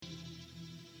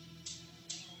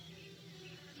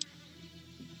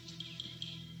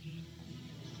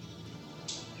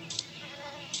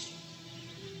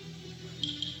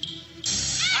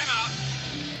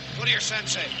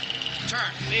Sensei. Turn,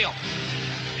 kneel.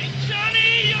 Hey,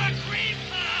 Johnny, you're a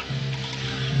creeper!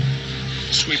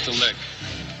 Sweep the leg.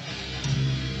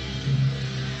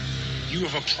 You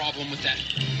have a problem with that?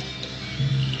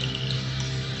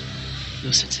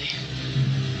 No, Sensei.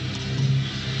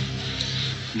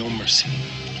 No mercy.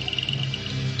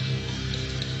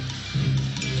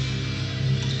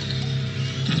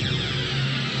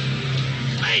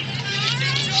 Hey!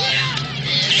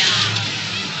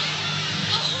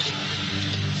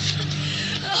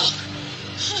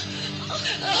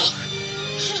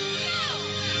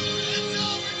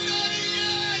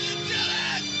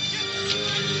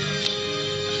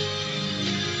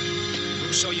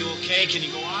 Russo, you okay? Can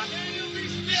you go on?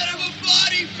 Instead of a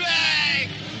body bag!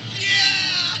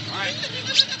 Yeah! All right.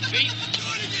 Feet. Do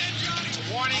it again, Johnny! It's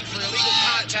a warning for illegal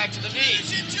contact to the knee.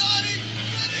 Finish it, Johnny!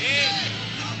 In.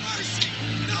 No mercy!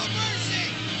 No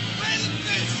mercy! Play the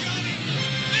fish, Johnny!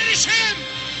 Finish him!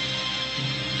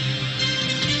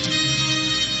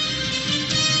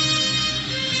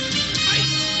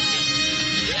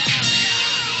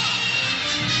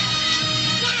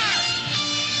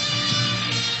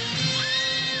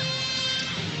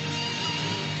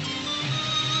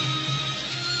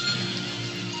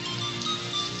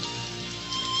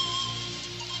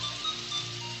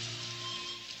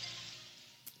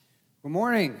 Good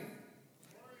morning.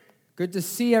 Good to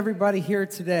see everybody here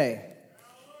today.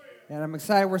 And I'm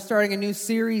excited. We're starting a new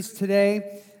series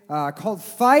today called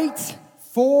Fight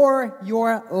for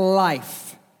Your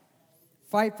Life.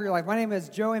 Fight for Your Life. My name is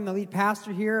Joey. I'm the lead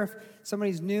pastor here. If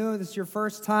somebody's new, this is your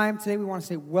first time today, we want to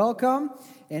say welcome.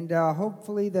 And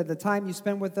hopefully that the time you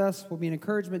spend with us will be an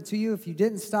encouragement to you. If you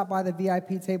didn't stop by the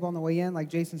VIP table on the way in, like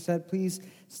Jason said, please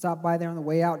stop by there on the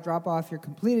way out. Drop off your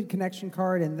completed connection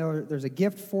card, and there's a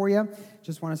gift for you.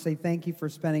 Just want to say thank you for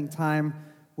spending time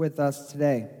with us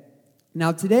today.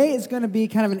 Now, today is going to be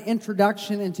kind of an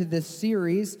introduction into this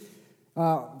series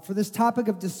for this topic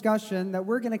of discussion that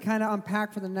we're going to kind of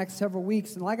unpack for the next several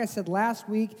weeks. And like I said last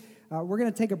week, we're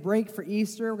going to take a break for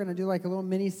Easter. We're going to do like a little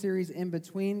mini-series in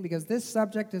between because this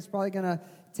subject is probably going to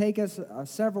take us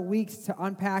several weeks to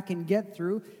unpack and get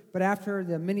through. But after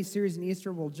the mini-series in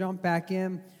Easter, we'll jump back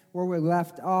in where we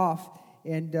left off.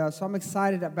 And so I'm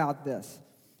excited about this.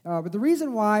 But the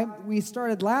reason why we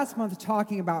started last month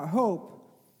talking about hope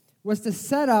was to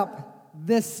set up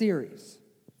this series.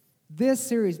 This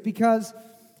series, because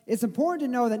it's important to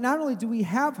know that not only do we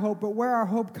have hope, but where our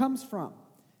hope comes from.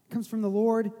 Comes from the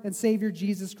Lord and Savior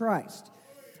Jesus Christ.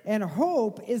 And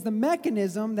hope is the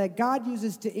mechanism that God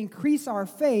uses to increase our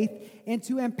faith and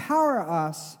to empower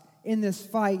us in this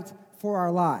fight for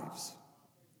our lives.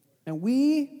 And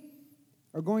we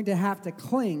are going to have to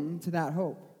cling to that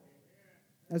hope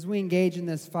as we engage in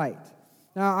this fight.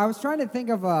 Now, I was trying to think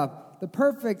of the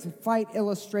perfect fight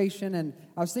illustration, and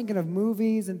I was thinking of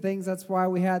movies and things. That's why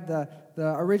we had the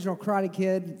original Karate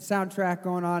Kid soundtrack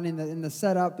going on in the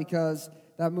setup, because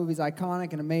that movie's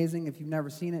iconic and amazing. If you've never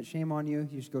seen it, shame on you.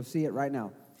 You should go see it right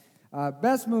now.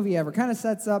 Best movie ever. Kind of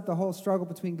sets up the whole struggle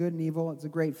between good and evil. It's a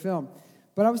great film.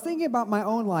 But I was thinking about my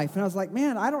own life, and I was like,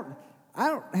 man, I don't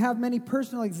have many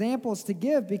personal examples to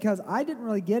give because I didn't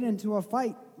really get into a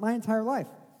fight my entire life.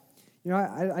 You know,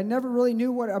 I never really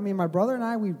knew my brother and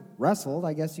I, we wrestled.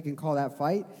 I guess you can call that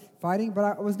fighting. But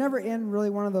I was never in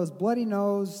really one of those bloody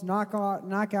nose,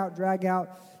 knockout, drag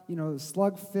out,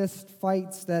 slug fist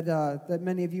fights that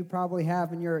many of you probably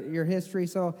have in your history.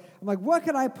 So I'm like, what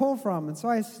could I pull from? And so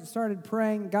I started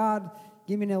praying, God,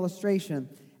 give me an illustration.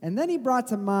 And then he brought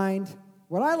to mind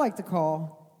what I like to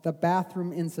call the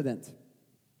bathroom incident.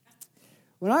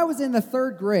 When I was in the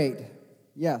third grade,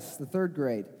 yes, the third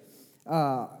grade,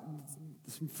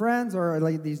 some friends or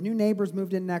like these new neighbors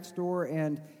moved in next door,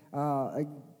 and a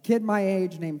kid my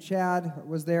age named Chad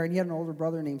was there, and he had an older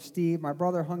brother named Steve. My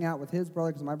brother hung out with his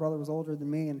brother because my brother was older than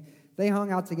me, and they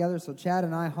hung out together, so Chad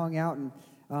and I hung out, and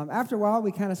after a while,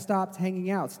 we kind of stopped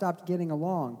hanging out, stopped getting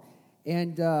along,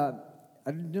 and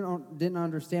I didn't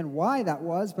understand why that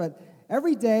was, but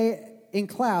every day in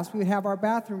class, we would have our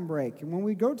bathroom break, and when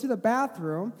we go to the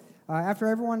bathroom, after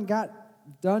everyone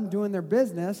got done doing their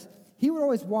business, he would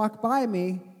always walk by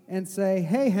me and say,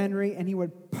 "Hey, Henry," and he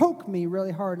would poke me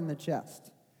really hard in the chest.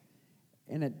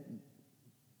 And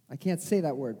I can't say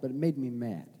that word, but it made me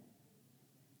mad.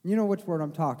 You know which word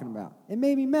I'm talking about. It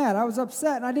made me mad. I was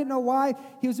upset, and I didn't know why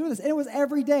he was doing this. And it was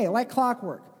every day, like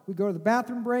clockwork. We'd go to the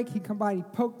bathroom break, he'd come by, and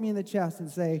he'd poke me in the chest and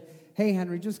say, "Hey,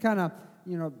 Henry," just kind of,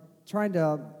 trying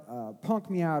to punk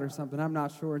me out or something, I'm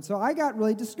not sure. And so I got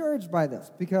really discouraged by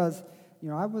this because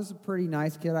I was a pretty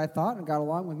nice kid, I thought, and got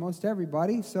along with most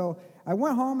everybody. So I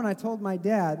went home and I told my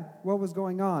dad what was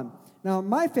going on. Now, in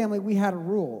my family, we had a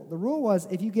rule. The rule was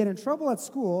if you get in trouble at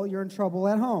school, you're in trouble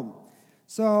at home.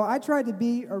 So I tried to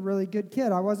be a really good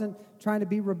kid. I wasn't trying to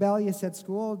be rebellious at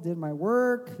school, did my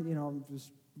work,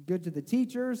 was good to the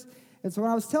teachers. And so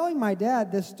when I was telling my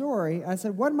dad this story, I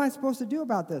said, what am I supposed to do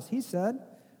about this? He said,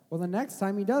 well, the next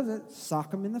time he does it,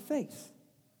 sock him in the face.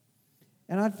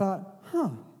 And I thought,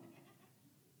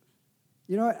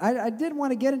 I didn't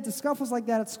want to get into scuffles like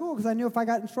that at school because I knew if I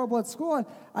got in trouble at school,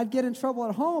 I'd get in trouble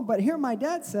at home. But here my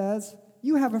dad says,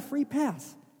 you have a free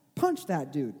pass. Punch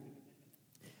that dude.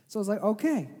 So I was like,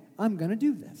 okay, I'm going to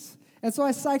do this. And so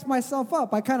I psyched myself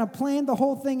up. I kind of planned the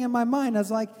whole thing in my mind. I was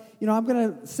like, I'm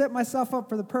going to set myself up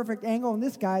for the perfect angle, and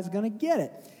this guy's going to get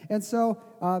it. And so,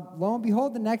 lo and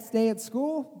behold, the next day at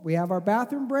school, we have our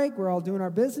bathroom break. We're all doing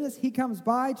our business. He comes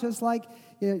by just like,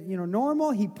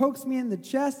 normal. He pokes me in the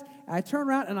chest. I turn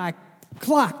around, and I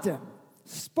clocked him,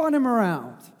 spun him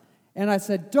around. And I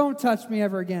said, don't touch me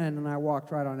ever again. And I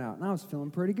walked right on out. And I was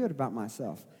feeling pretty good about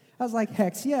myself. I was like,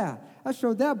 heck yeah. I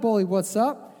showed that bully what's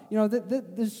up.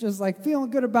 This just like feeling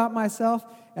good about myself.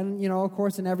 And, of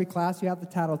course, in every class you have the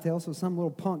tattletale, so some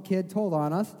little punk kid told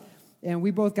on us. And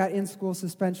we both got in-school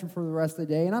suspension for the rest of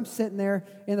the day. And I'm sitting there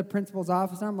in the principal's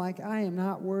office, and I'm like, I am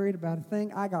not worried about a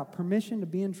thing. I got permission to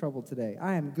be in trouble today.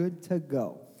 I am good to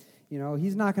go.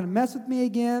 He's not going to mess with me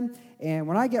again. And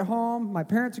when I get home, my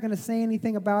parents are going to say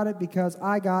anything about it because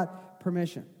I got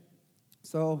permission.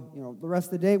 So, the rest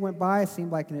of the day went by. It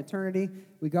seemed like an eternity.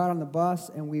 We got on the bus,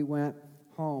 and we went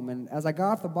home. And as I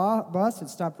got off the bus, it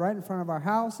stopped right in front of our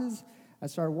houses. I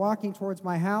started walking towards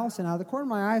my house, and out of the corner of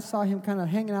my eye, I saw him kind of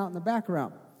hanging out in the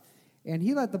background. And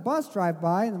he let the bus drive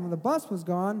by, and then when the bus was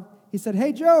gone, he said,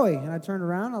 hey, Joey. And I turned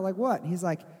around. I'm like, what? And he's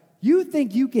like, you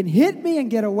think you can hit me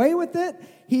and get away with it?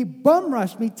 He bum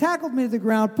rushed me, tackled me to the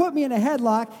ground, put me in a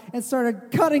headlock, and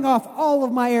started cutting off all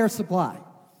of my air supply.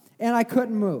 And I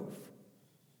couldn't move.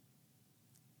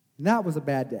 And that was a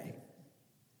bad day.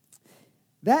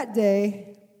 That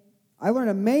day, I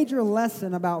learned a major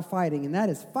lesson about fighting, and that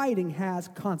is fighting has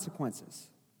consequences.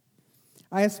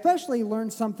 I especially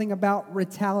learned something about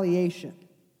retaliation,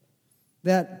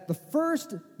 that the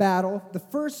first battle, the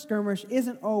first skirmish,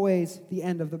 isn't always the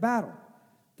end of the battle,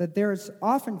 that there's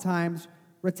oftentimes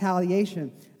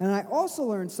retaliation. And I also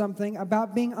learned something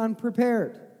about being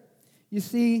unprepared. You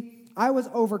see, I was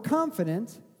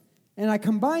overconfident, and I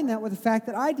combined that with the fact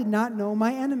that I did not know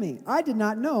my enemy. I did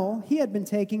not know he had been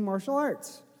taking martial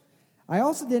arts. I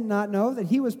also did not know that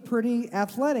he was pretty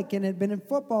athletic and had been in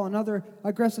football and other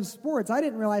aggressive sports. I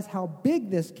didn't realize how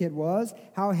big this kid was,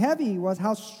 how heavy he was,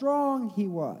 how strong he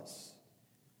was.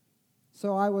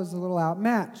 So I was a little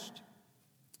outmatched.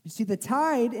 You see, the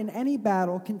tide in any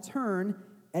battle can turn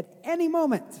at any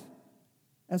moment,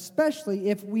 especially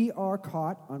if we are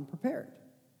caught unprepared.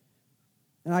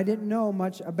 And I didn't know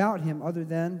much about him other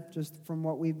than just from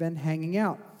what we've been hanging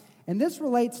out. And this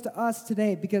relates to us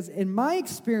today because in my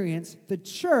experience, the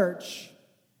church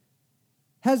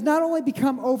has not only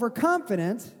become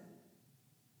overconfident,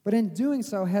 but in doing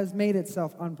so has made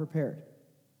itself unprepared.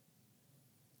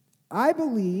 I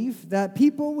believe that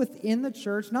people within the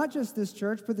church, not just this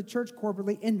church, but the church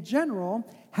corporately in general,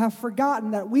 have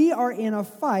forgotten that we are in a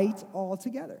fight all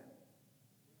together.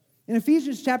 In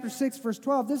Ephesians chapter 6, verse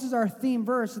 12, this is our theme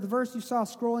verse, the verse you saw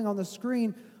scrolling on the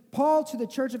screen. Paul to the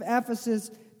church of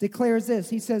Ephesus declares this.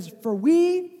 He says, for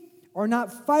we are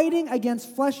not fighting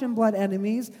against flesh and blood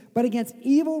enemies, but against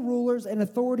evil rulers and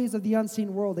authorities of the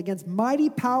unseen world, against mighty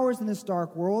powers in this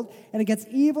dark world, and against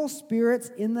evil spirits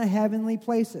in the heavenly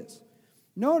places.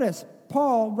 Notice,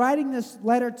 Paul, writing this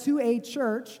letter to a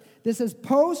church, this is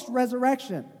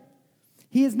post-resurrection.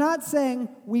 He is not saying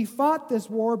we fought this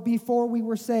war before we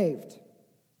were saved.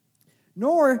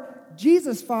 Nor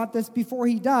Jesus fought this before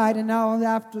he died, and now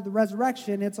after the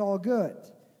resurrection, it's all good.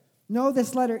 No,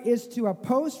 this letter is to a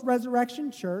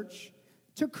post-resurrection church,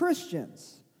 to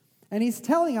Christians. And he's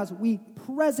telling us we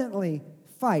presently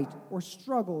fight or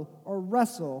struggle or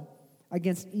wrestle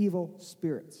against evil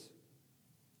spirits.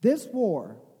 This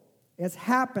war is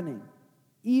happening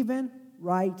even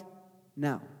right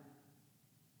now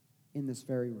in this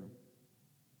very room.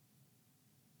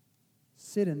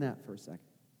 Sit in that for a second.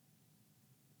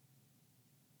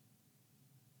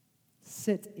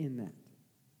 Sit in that.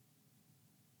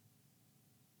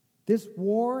 This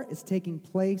war is taking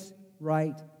place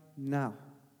right now.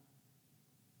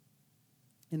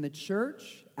 And the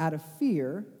church, out of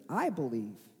fear, I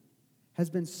believe, has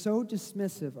been so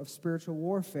dismissive of spiritual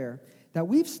warfare that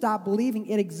we've stopped believing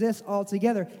it exists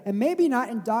altogether, and maybe not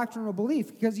in doctrinal belief,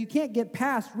 because you can't get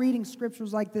past reading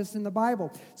scriptures like this in the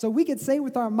Bible. So we could say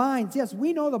with our minds, yes,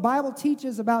 we know the Bible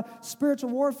teaches about spiritual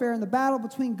warfare and the battle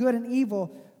between good and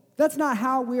evil. That's not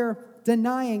how we're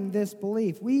denying this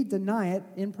belief. We deny it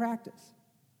in practice,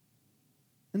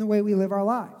 in the way we live our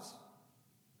lives.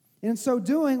 And in so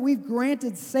doing, we've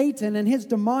granted Satan and his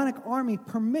demonic army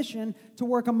permission to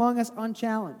work among us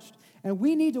unchallenged. And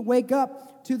we need to wake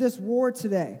up to this war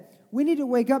today. We need to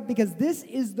wake up because this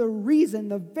is the reason,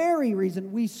 the very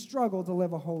reason we struggle to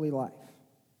live a holy life.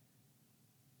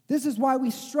 This is why we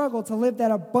struggle to live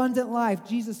that abundant life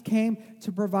Jesus came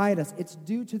to provide us. It's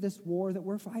due to this war that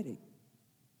we're fighting.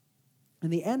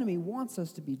 And the enemy wants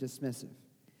us to be dismissive.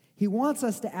 He wants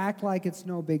us to act like it's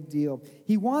no big deal.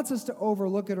 He wants us to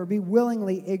overlook it or be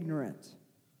willingly ignorant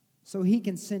so he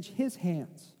can cinch his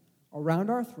hands around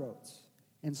our throats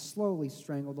and slowly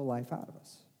strangle the life out of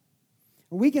us.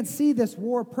 And we can see this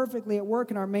war perfectly at work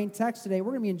in our main text today.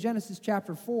 We're going to be in Genesis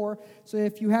chapter 4. So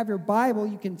if you have your Bible,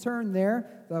 you can turn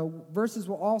there. The verses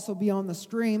will also be on the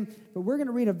screen. But we're going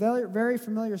to read a very, very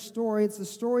familiar story. It's the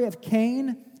story of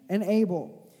Cain and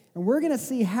Abel. And we're going to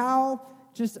see how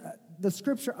just the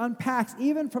Scripture unpacks,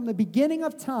 even from the beginning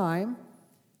of time,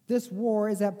 this war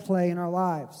is at play in our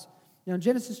lives. Now in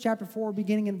Genesis chapter 4,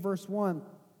 beginning in verse 1,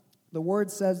 the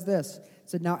word says this. It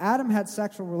said, "Now Adam had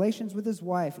sexual relations with his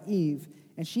wife, Eve,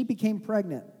 and she became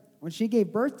pregnant. When she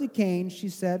gave birth to Cain, she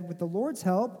said, 'With the Lord's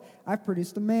help, I've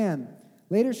produced a man.'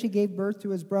 Later she gave birth to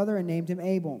his brother and named him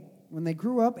Abel. When they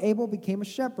grew up, Abel became a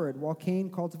shepherd, while Cain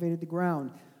cultivated the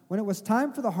ground. When it was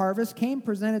time for the harvest, Cain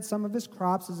presented some of his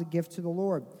crops as a gift to the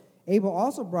Lord. Abel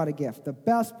also brought a gift, the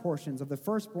best portions of the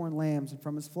firstborn lambs and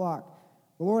from his flock.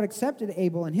 The Lord accepted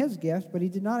Abel and his gift, but he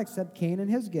did not accept Cain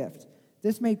and his gift.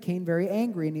 This made Cain very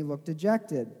angry, and he looked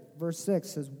dejected." Verse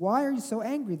 6 says, "Why are you so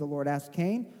angry?" the Lord asked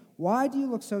Cain. "Why do you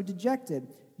look so dejected?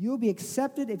 You will be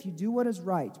accepted if you do what is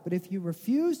right. But if you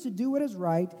refuse to do what is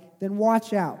right, then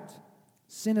watch out.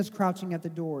 Sin is crouching at the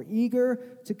door, eager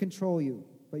to control you,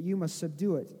 but you must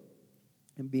subdue it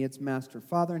and be its master."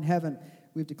 Father in heaven,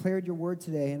 we've declared your word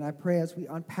today, and I pray as we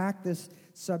unpack this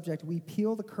subject, we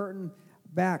peel the curtain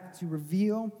back to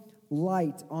reveal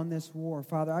light on this war.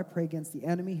 Father, I pray against the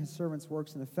enemy, his servants'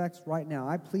 works and effects right now.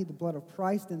 I plead the blood of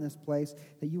Christ in this place,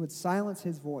 that you would silence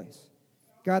his voice.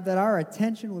 God, that our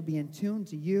attention would be in tune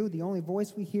to you. The only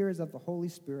voice we hear is of the Holy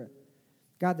Spirit.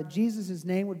 God, that Jesus'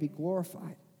 name would be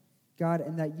glorified. God,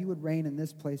 and that you would reign in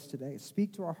this place today.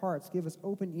 Speak to our hearts. Give us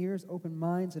open ears, open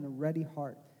minds, and a ready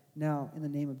heart. Now, in the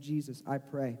name of Jesus, I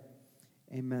pray.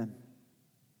 Amen.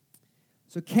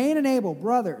 So Cain and Abel,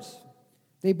 brothers,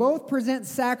 they both present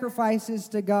sacrifices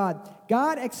to God.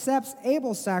 God accepts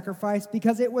Abel's sacrifice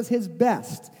because it was his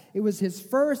best. It was his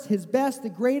first, his best, the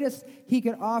greatest he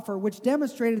could offer, which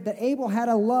demonstrated that Abel had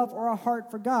a love or a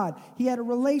heart for God. He had a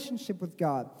relationship with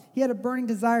God. He had a burning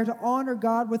desire to honor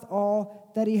God with all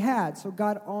that he had. So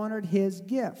God honored his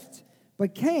gift.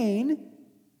 But Cain,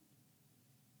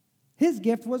 his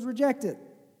gift was rejected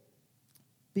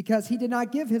because he did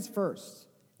not give his first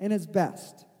and his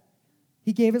best.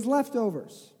 He gave his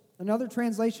leftovers. Another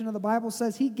translation of the Bible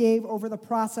says he gave over the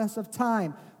process of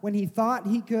time. When he thought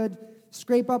he could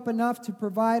scrape up enough to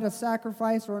provide a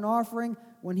sacrifice or an offering,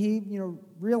 when he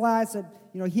realized that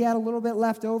he had a little bit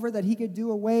left over that he could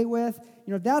do away with,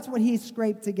 that's what he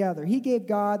scraped together. He gave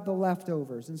God the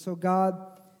leftovers, and so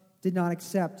God did not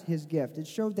accept his gift. It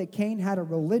showed that Cain had a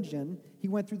religion. He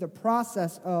went through the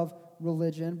process of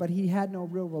religion, but he had no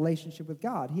real relationship with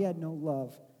God. He had no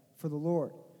love for the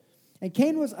Lord. And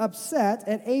Cain was upset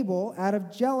at Abel out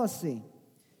of jealousy.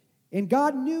 And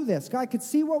God knew this. God could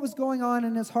see what was going on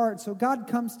in his heart. So God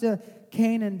comes to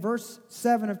Cain in verse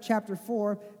 7 of chapter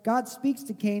 4. God speaks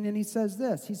to Cain and he says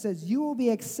this. He says, "You will be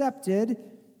accepted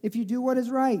if you do what is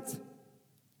right.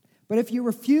 But if you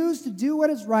refuse to do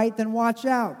what is right, then watch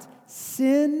out.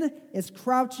 Sin is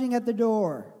crouching at the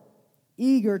door,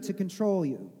 eager to control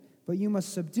you. But you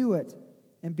must subdue it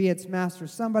and be its master."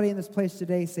 Somebody in this place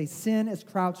today say, sin is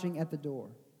crouching at the door.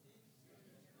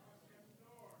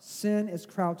 Sin is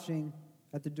crouching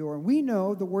at the door. And we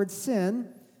know the word sin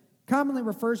commonly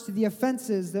refers to the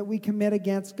offenses that we commit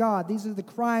against God. These are the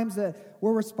crimes that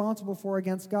we're responsible for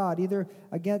against God, either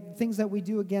against things that we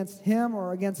do against him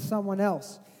or against someone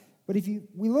else. But if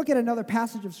we look at another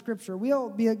passage of Scripture, we'll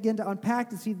begin to unpack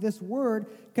to see this word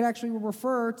could actually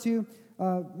refer to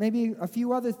maybe a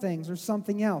few other things or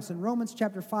something else. In Romans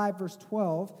chapter 5, verse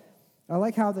 12, I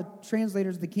like how the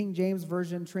translators of the King James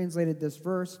Version translated this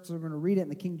verse, so we're going to read it in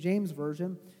the King James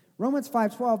Version. Romans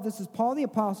 5:12, this is Paul the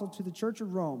Apostle to the church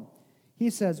of Rome. He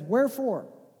says, "Wherefore,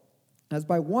 As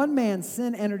by one man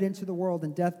sin entered into the world,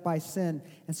 and death by sin,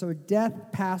 and so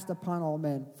death passed upon all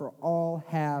men, for all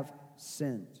have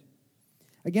sinned.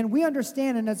 Again, we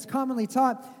understand, and it's commonly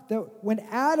taught, that when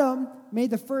Adam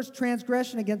made the first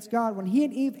transgression against God, when he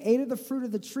and Eve ate of the fruit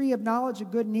of the tree of knowledge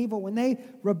of good and evil, when they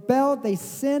rebelled, they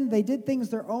sinned, they did things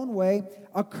their own way,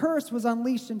 a curse was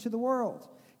unleashed into the world.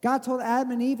 God told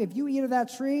Adam and Eve, if you eat of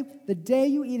that tree, the day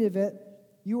you eat of it,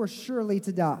 you are surely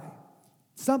to die.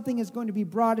 Something is going to be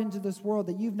brought into this world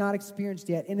that you've not experienced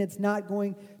yet, and it's not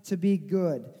going to be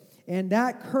good. And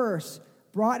that curse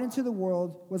brought into the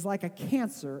world was like a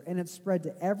cancer, and it spread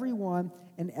to everyone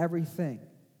and everything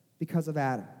because of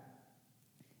Adam.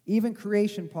 Even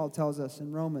creation, Paul tells us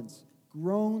in Romans,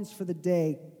 groans for the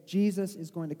day Jesus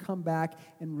is going to come back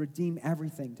and redeem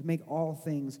everything, to make all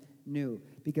things new,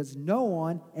 because no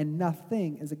one and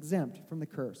nothing is exempt from the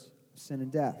curse of sin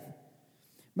and death.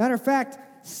 Matter of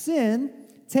fact, sin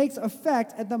takes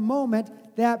effect at the moment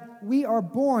that we are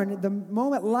born, the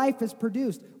moment life is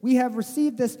produced. We have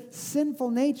received this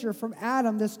sinful nature from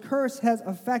Adam. This curse has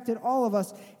affected all of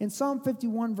us. In Psalm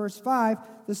 51, verse 5,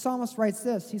 the psalmist writes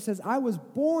this. He says, I was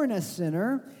born a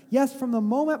sinner, yes, from the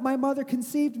moment my mother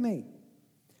conceived me.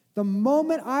 The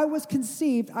moment I was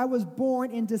conceived, I was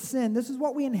born into sin. This is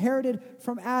what we inherited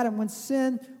from Adam when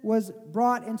sin was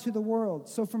brought into the world.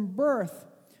 So from birth,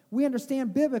 we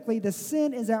understand biblically the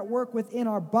sin is at work within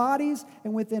our bodies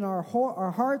and within our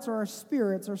hearts or our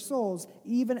spirits or souls,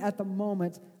 even at the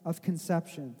moment of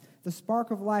conception. The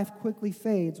spark of life quickly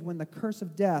fades when the curse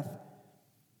of death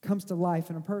comes to life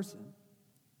in a person,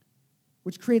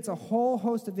 which creates a whole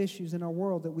host of issues in our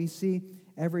world that we see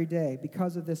every day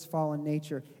because of this fallen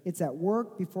nature. It's at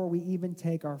work before we even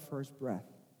take our first breath.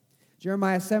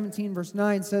 Jeremiah 17, verse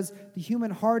 9 says, the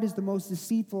human heart is the most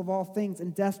deceitful of all things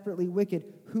and desperately wicked.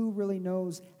 Who really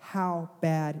knows how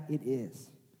bad it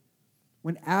is?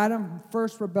 When Adam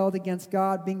first rebelled against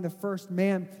God, being the first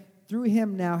man, through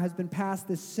him now has been passed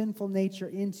this sinful nature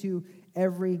into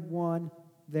everyone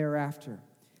thereafter.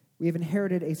 We have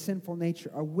inherited a sinful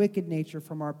nature, a wicked nature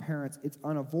from our parents. It's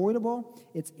unavoidable,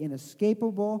 it's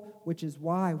inescapable, which is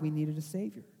why we needed a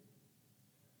Savior,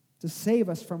 to save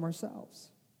us from ourselves.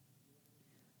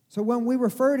 So when we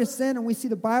refer to sin and we see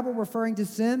the Bible referring to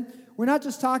sin, we're not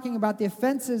just talking about the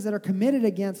offenses that are committed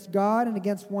against God and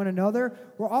against one another.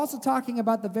 We're also talking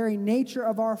about the very nature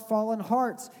of our fallen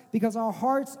hearts, because our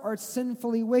hearts are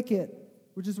sinfully wicked,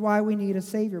 which is why we need a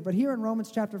Savior. But here in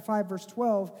Romans chapter 5, verse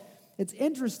 12, it's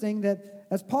interesting that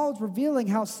as Paul is revealing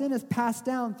how sin is passed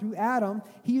down through Adam,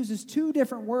 he uses two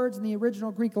different words in the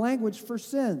original Greek language for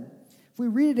sin. If we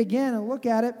read it again and look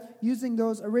at it using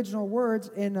those original words,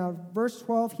 in verse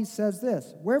 12 he says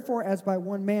this, wherefore as by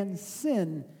one man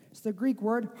sin, it's the Greek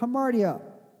word hamartia. It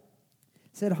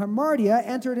said hamartia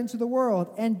entered into the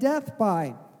world, and death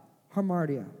by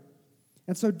hamartia.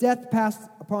 And so death passed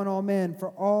upon all men, for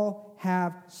all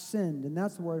have sinned. And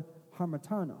that's the word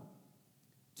hamartano.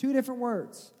 Two different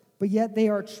words, but yet they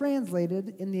are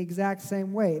translated in the exact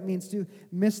same way. It means to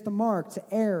miss the mark, to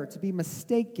err, to be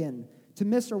mistaken, to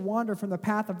miss or wander from the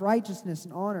path of righteousness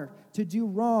and honor, to do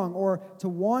wrong, or to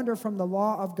wander from the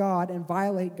law of God and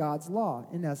violate God's law,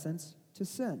 in essence, to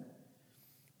sin.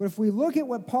 But if we look at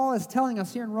what Paul is telling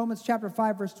us here in Romans chapter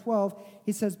 5, verse 12,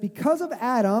 he says, because of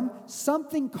Adam,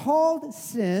 something called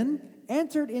sin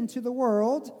entered into the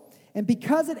world, and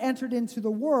because it entered into the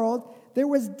world, there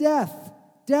was death.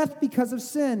 Death because of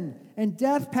sin, and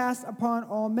death passed upon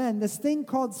all men. This thing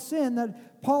called sin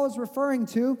that Paul is referring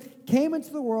to came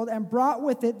into the world and brought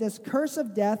with it this curse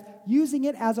of death, using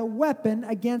it as a weapon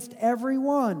against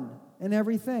everyone and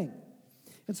everything.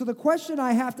 And so the question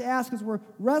I have to ask as we're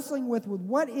wrestling with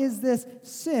what is this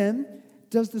sin?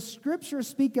 Does the Scripture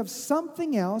speak of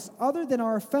something else other than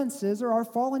our offenses or our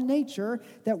fallen nature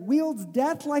that wields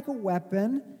death like a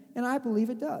weapon? And I believe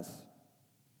it does.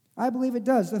 I believe it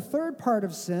does. The third part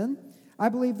of sin, I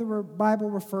believe the Bible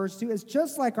refers to, is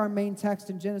just like our main text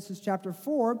in Genesis chapter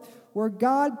 4, where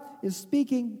God is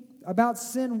speaking about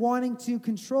sin wanting to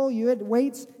control you. It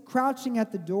waits crouching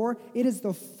at the door. It is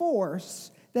the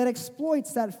force that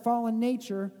exploits that fallen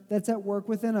nature that's at work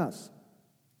within us.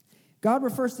 God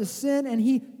refers to sin, and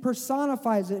he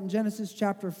personifies it in Genesis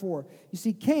chapter 4. You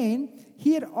see, Cain,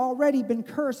 he had already been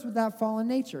cursed with that fallen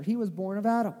nature. He was born of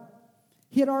Adam.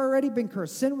 He had already been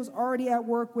cursed. Sin was already at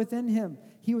work within him.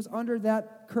 He was under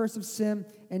that curse of sin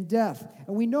and death.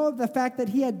 And we know of the fact that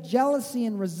he had jealousy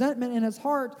and resentment in his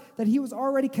heart, that he was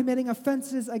already committing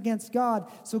offenses against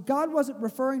God. So God wasn't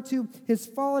referring to his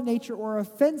fallen nature or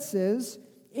offenses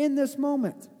in this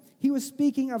moment. He was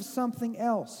speaking of something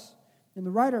else. And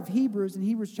the writer of Hebrews, in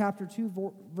Hebrews chapter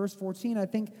 2, verse 14, I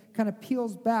think kind of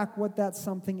peels back what that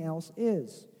something else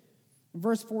is. In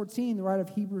verse 14, the writer of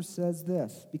Hebrews says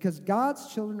this, because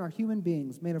God's children are human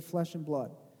beings made of flesh and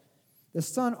blood. The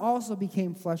Son also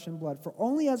became flesh and blood, for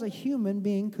only as a human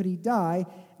being could he die,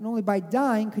 and only by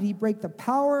dying could he break the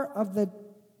power of the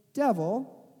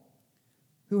devil,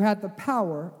 who had the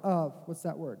power of, what's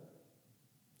that word?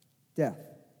 Death.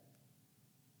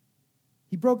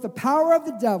 He broke the power of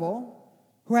the devil,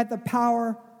 who had the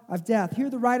power of death. Here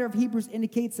the writer of Hebrews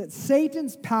indicates that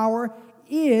Satan's power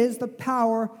is the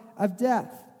power of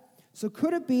death. So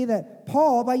could it be that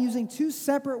Paul, by using two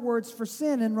separate words for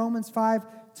sin in Romans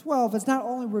 5:12, is not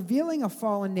only revealing a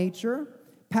fallen nature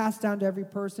passed down to every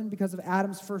person because of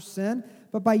Adam's first sin,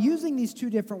 but by using these two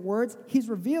different words, he's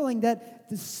revealing that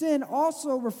the sin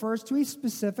also refers to a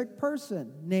specific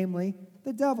person, namely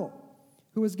the devil,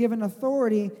 who was given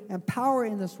authority and power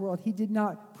in this world he did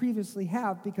not previously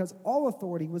have, because all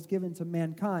authority was given to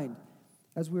mankind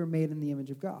as we were made in the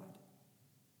image of God.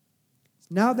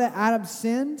 Now that Adam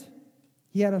sinned,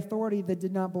 he had authority that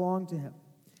did not belong to him.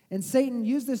 And Satan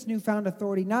used this newfound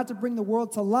authority not to bring the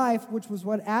world to life, which was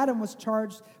what Adam was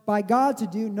charged by God to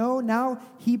do. No, now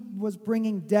he was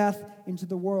bringing death into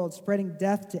the world, spreading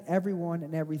death to everyone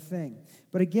and everything.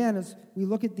 But again, as we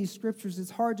look at these scriptures,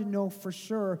 it's hard to know for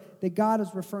sure that God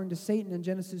is referring to Satan in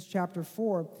Genesis chapter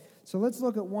 4. So let's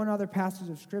look at one other passage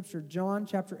of scripture, John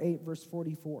chapter 8, verse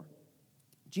 44.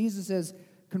 Jesus is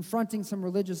confronting some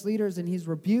religious leaders, and he's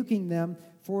rebuking them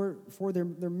for their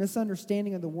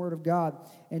misunderstanding of the word of God.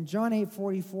 And John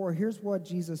 8:44, here's what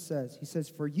Jesus says. He says,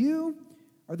 "For you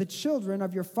are the children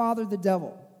of your father the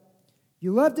devil.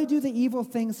 You love to do the evil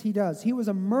things he does. He was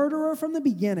a murderer from the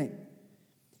beginning.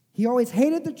 He always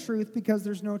hated the truth because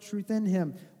there's no truth in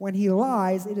him. When he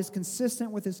lies, it is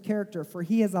consistent with his character, for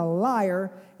he is a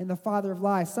liar and the father of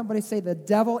lies." Somebody say, the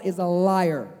devil is a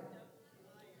liar.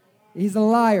 He's a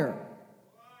liar.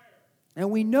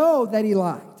 And we know that he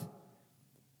lied.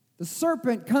 The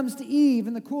serpent comes to Eve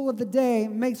in the cool of the day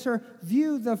and makes her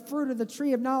view the fruit of the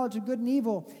tree of knowledge of good and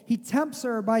evil. He tempts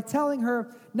her by telling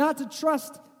her not to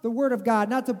trust the word of God,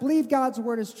 not to believe God's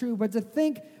word is true, but to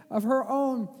think of her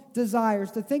own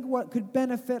desires, to think what could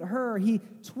benefit her. He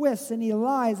twists and he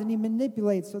lies and he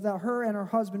manipulates so that her and her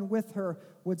husband with her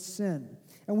would sin.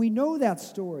 And we know that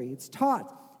story. It's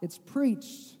taught, it's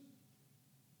preached.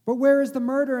 But where is the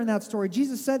murder in that story?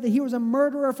 Jesus said that he was a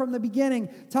murderer from the beginning,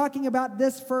 talking about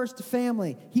this first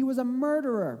family. He was a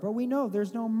murderer, but we know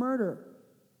there's no murder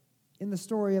in the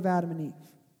story of Adam and Eve.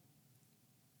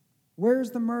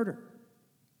 Where's the murder?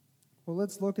 Well,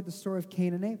 let's look at the story of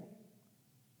Cain and Abel.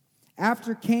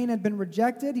 After Cain had been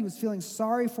rejected, he was feeling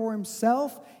sorry for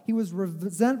himself. He was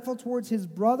resentful towards his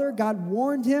brother. God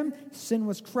warned him. Sin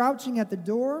was crouching at the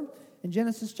door. In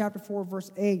Genesis chapter 4,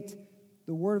 verse 8,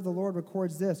 the word of the Lord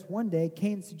records this. One day,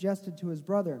 Cain suggested to his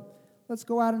brother, "Let's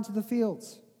go out into the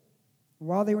fields."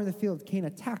 While they were in the field, Cain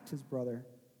attacked his brother,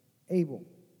 Abel,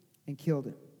 and killed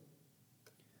him.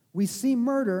 We see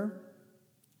murder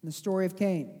in the story of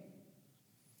Cain.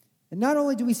 And not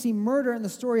only do we see murder in the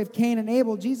story of Cain and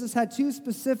Abel, Jesus had two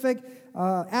specific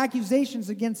accusations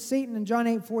against Satan in John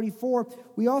 8:44.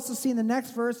 We also see in the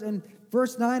next verse, in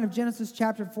verse 9 of Genesis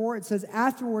chapter 4, it says,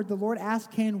 "Afterward the Lord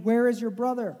asked Cain, 'Where is your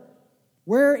brother?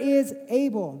 Where is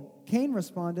Abel?' Cain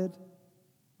responded,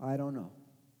 'I don't know.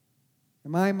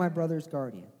 Am I my brother's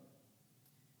guardian?'"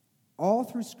 All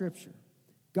through Scripture,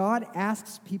 God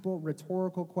asks people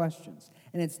rhetorical questions.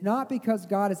 And it's not because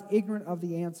God is ignorant of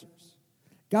the answers.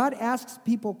 God asks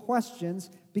people questions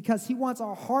because he wants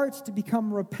our hearts to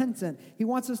become repentant. He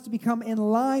wants us to become in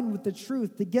line with the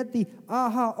truth, to get the,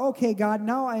 okay, God,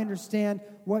 now I understand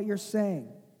what you're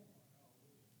saying.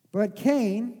 But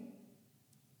Cain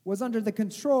was under the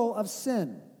control of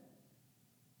sin,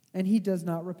 and he does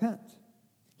not repent.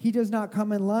 He does not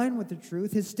come in line with the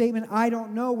truth. His statement, "I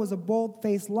don't know," was a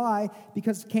bold-faced lie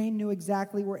because Cain knew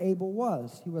exactly where Abel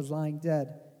was. He was lying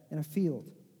dead in a field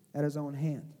at his own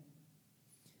hand.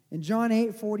 In John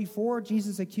 8:44,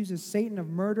 Jesus accuses Satan of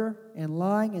murder and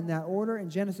lying in that order. In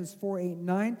Genesis 4, 8, and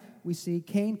 9, we see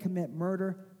Cain commit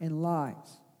murder and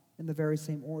lies in the very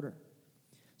same order.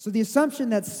 So the assumption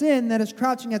that sin that is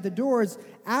crouching at the door is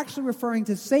actually referring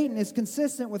to Satan is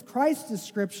consistent with Christ's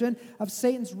description of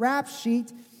Satan's rap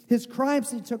sheet, his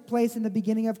crimes that took place in the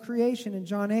beginning of creation in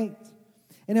John 8.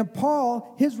 And in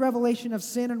Paul, his revelation of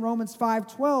sin in Romans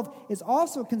 5:12 is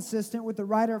also consistent with the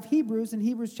writer of Hebrews in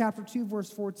Hebrews chapter 2,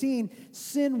 verse 14.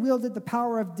 Sin wielded the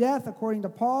power of death, according to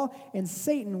Paul, and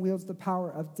Satan wields the power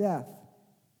of death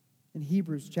in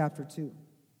Hebrews chapter 2.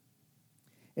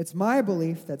 It's my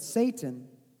belief that Satan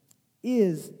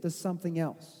is the something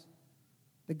else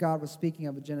that God was speaking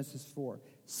of in Genesis 4.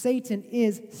 Satan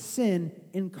is sin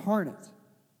incarnate,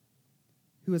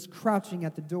 who is crouching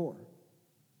at the door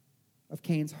of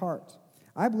Cain's heart.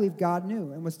 I believe God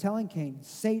knew and was telling Cain,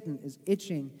 Satan is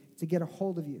itching to get a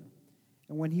hold of you.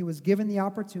 And when he was given the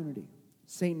opportunity,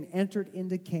 Satan entered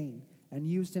into Cain and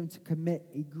used him to commit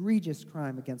egregious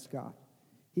crime against God.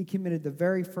 He committed the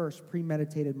very first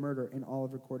premeditated murder in all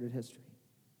of recorded history.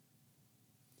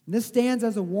 And this stands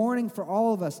as a warning for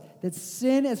all of us that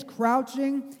sin is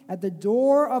crouching at the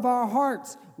door of our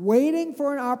hearts, waiting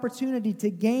for an opportunity to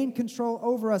gain control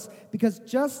over us, because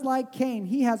just like Cain,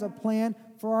 he has a plan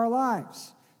for our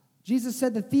lives. Jesus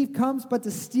said the thief comes but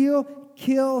to steal,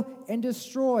 kill, and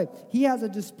destroy. He has a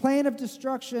plan of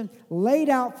destruction laid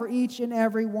out for each and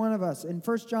every one of us. In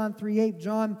 1 John 3:8,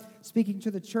 John, speaking to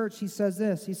the church, he says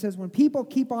this. He says, when people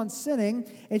keep on sinning,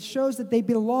 it shows that they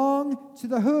belong to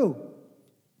the who?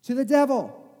 To the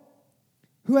devil,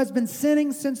 who has been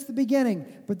sinning since the beginning.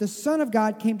 But the Son of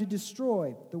God came to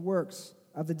destroy the works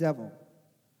of the devil.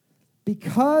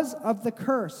 Because of the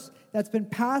curse that's been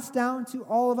passed down to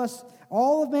all of us,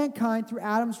 all of mankind through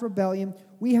Adam's rebellion,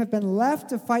 we have been left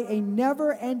to fight a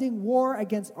never-ending war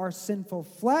against our sinful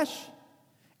flesh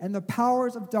and the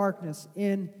powers of darkness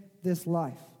in this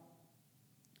life.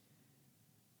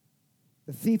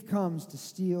 The thief comes to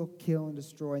steal, kill, and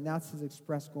destroy, and that's his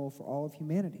express goal for all of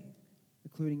humanity,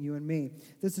 including you and me.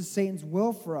 This is Satan's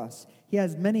will for us. He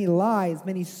has many lies,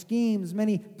 many schemes,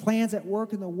 many plans at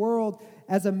work in the world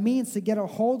as a means to get a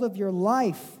hold of your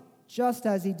life, just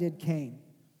as he did Cain.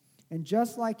 And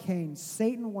just like Cain,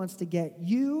 Satan wants to get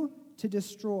you to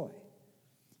destroy.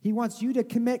 He wants you to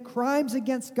commit crimes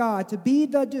against God, to be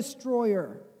the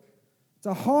destroyer,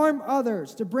 to harm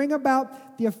others, to bring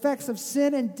about the effects of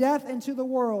sin and death into the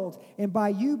world. And by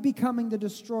you becoming the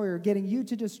destroyer, getting you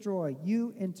to destroy,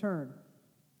 you in turn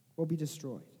will be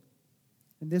destroyed.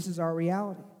 And this is our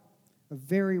reality, a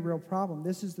very real problem.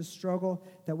 This is the struggle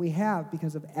that we have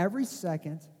because of every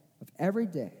second of every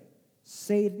day,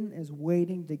 Satan is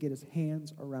waiting to get his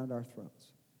hands around our throats.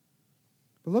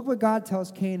 But look what God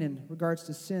tells Cain in regards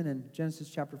to sin in Genesis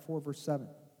chapter 4, verse 7.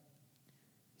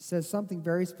 He says something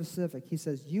very specific. He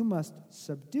says, you must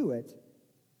subdue it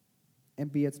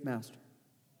and be its master.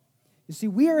 You see,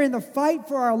 we are in the fight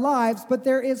for our lives, but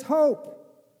there is hope.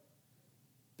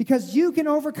 Because you can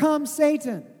overcome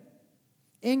Satan.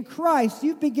 In Christ,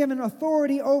 you've been given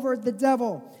authority over the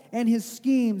devil and his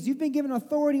schemes. You've been given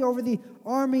authority over the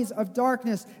armies of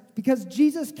darkness because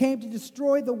Jesus came to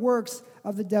destroy the works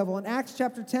of the devil. In Acts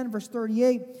chapter 10, verse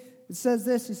 38, it says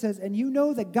this. He says, and you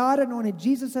know that God anointed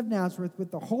Jesus of Nazareth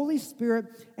with the Holy Spirit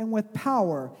and with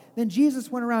power. Then Jesus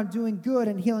went around doing good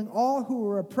and healing all who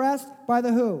were oppressed by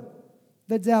the who?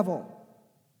 The devil.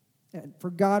 And for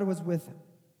God was with him.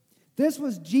 This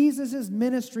was Jesus'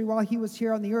 ministry while he was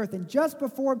here on the earth. And just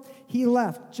before he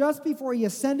left, just before he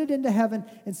ascended into heaven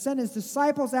and sent his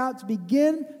disciples out to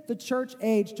begin the church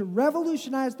age, to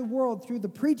revolutionize the world through the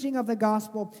preaching of the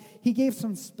gospel, he gave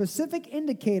some specific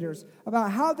indicators about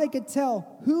how they could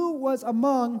tell who was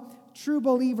among true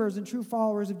believers and true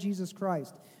followers of Jesus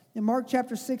Christ. In Mark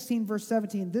chapter 16, verse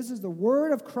 17, this is the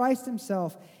word of Christ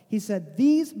himself. He said,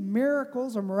 these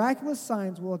miracles or miraculous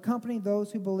signs will accompany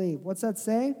those who believe. What's that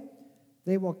say?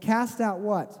 They will cast out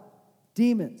what?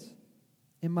 Demons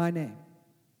in my name.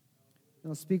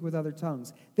 They'll speak with other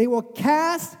tongues. They will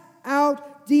cast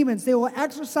out demons. They will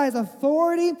exercise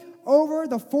authority over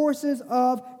the forces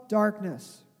of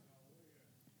darkness.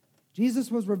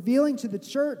 Jesus was revealing to the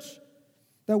church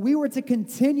that we were to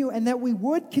continue and that we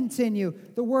would continue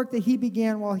the work that he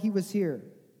began while he was here.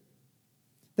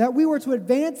 That we were to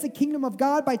advance the kingdom of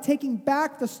God by taking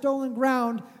back the stolen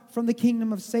ground from the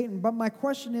kingdom of Satan. But my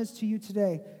question is to you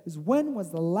today, is when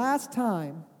was the last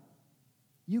time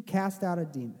you cast out a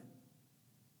demon?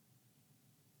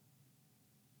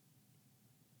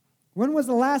 When was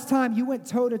the last time you went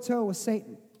toe-to-toe with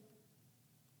Satan?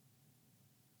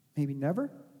 Maybe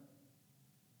never?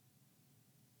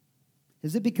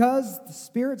 Is it because the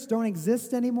spirits don't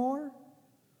exist anymore?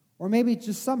 Or maybe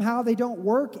just somehow they don't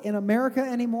work in America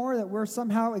anymore, that we're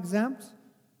somehow exempt?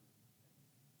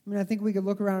 I mean, I think we could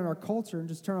look around at our culture and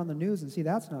just turn on the news and see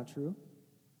that's not true.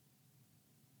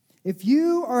 If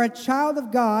you are a child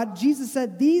of God, Jesus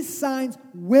said these signs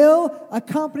will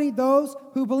accompany those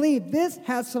who believe. This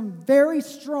has some very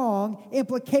strong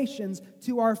implications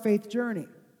to our faith journey,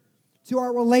 to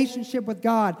our relationship with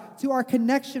God, to our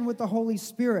connection with the Holy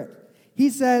Spirit.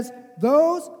 He says,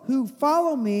 those who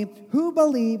follow me, who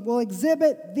believe, will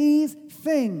exhibit these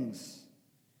things.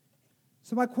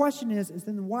 So my question is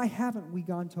then why haven't we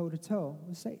gone toe-to-toe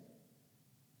with Satan?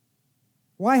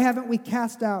 Why haven't we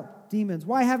cast out demons?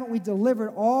 Why haven't we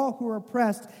delivered all who are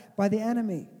oppressed by the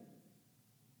enemy?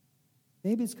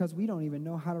 Maybe it's because we don't even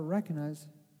know how to recognize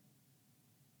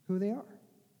who they are,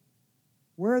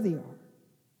 where they are,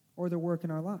 or their work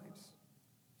in our lives.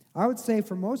 I would say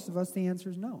for most of us, the answer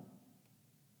is no.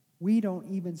 We don't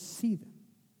even see them.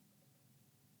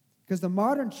 Because the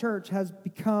modern church has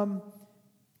become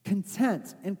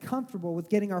content and comfortable with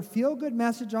getting our feel-good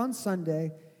message on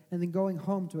Sunday and then going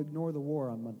home to ignore the war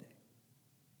on Monday.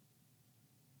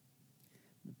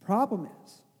 The problem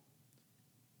is,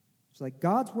 it's like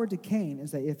God's word to Cain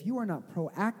is that if you are not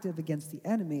proactive against the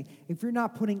enemy, if you're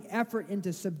not putting effort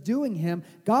into subduing him,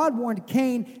 God warned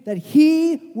Cain that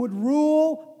he would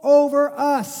rule over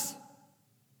us.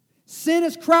 Sin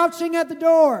is crouching at the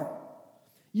door.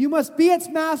 You must be its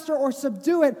master or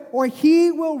subdue it, or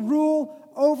he will rule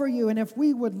over you. And if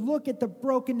we would look at the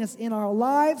brokenness in our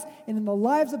lives and in the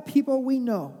lives of people we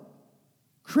know,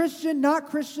 Christian, not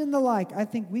Christian, the like, I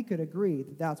think we could agree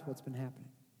that that's what's been happening.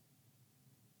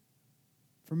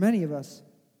 For many of us,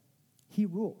 he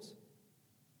rules.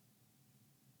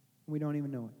 We don't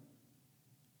even know it.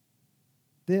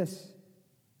 This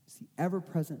is the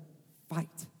ever-present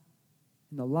fight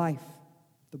in the life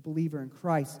of the believer in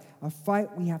Christ, a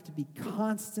fight we have to be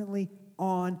constantly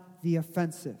on the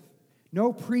offensive.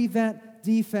 No prevent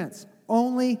defense,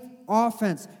 only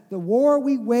offense. The war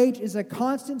we wage is a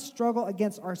constant struggle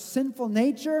against our sinful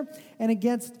nature and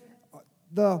against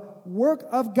the work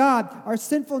of God. Our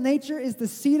sinful nature is the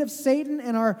seed of Satan,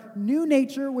 and our new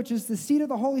nature, which is the seed of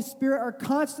the Holy Spirit, are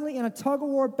constantly in a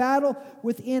tug-of-war battle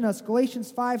within us.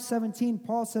 Galatians 5:17,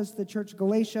 Paul says to the church of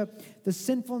Galatia, the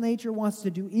sinful nature wants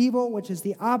to do evil, which is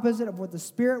the opposite of what the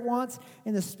Spirit wants,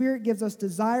 and the Spirit gives us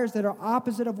desires that are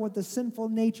opposite of what the sinful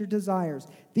nature desires.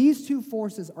 These two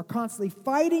forces are constantly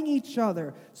fighting each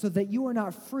other so that you are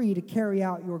not free to carry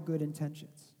out your good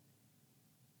intentions.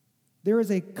 There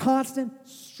is a constant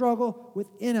struggle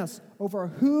within us over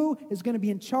who is going to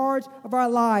be in charge of our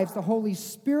lives, the Holy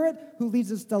Spirit who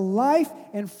leads us to life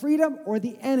and freedom, or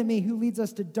the enemy who leads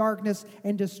us to darkness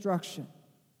and destruction.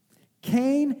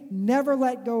 Cain never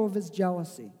let go of his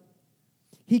jealousy.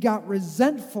 He got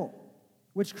resentful,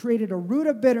 which created a root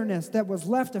of bitterness that was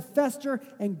left to fester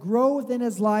and grow within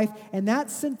his life, and that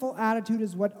sinful attitude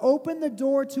is what opened the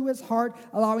door to his heart,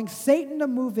 allowing Satan to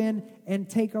move in and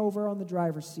take over on the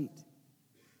driver's seat.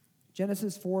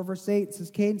 Genesis 4, verse 8 says,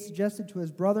 Cain suggested to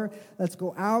his brother, let's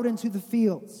go out into the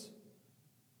fields.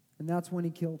 And that's when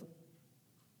he killed him.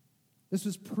 This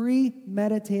was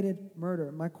premeditated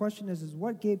murder. My question is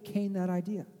what gave Cain that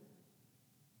idea?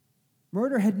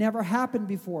 Murder had never happened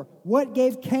before. What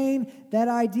gave Cain that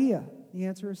idea? The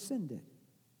answer is sin did.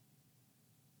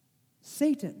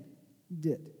 Satan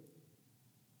did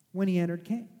when he entered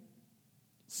Cain.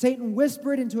 Satan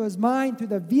whispered into his mind through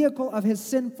the vehicle of his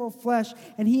sinful flesh,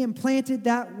 and he implanted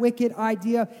that wicked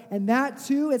idea. And that,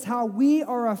 too, is how we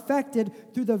are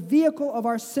affected through the vehicle of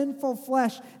our sinful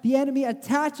flesh. The enemy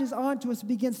attaches onto us and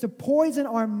begins to poison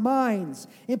our minds,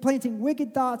 implanting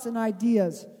wicked thoughts and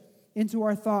ideas into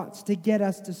our thoughts to get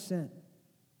us to sin.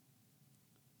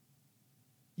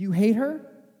 You hate her?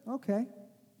 Okay,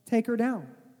 take her down.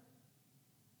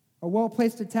 A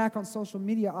well-placed attack on social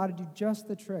media ought to do just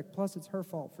the trick. Plus, it's her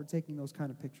fault for taking those kind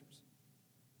of pictures.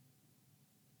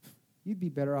 You'd be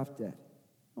better off dead.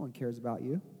 No one cares about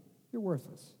you. You're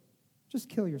worthless. Just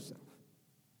kill yourself.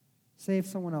 Save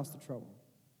someone else the trouble.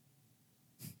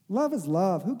 Love is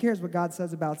love. Who cares what God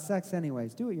says about sex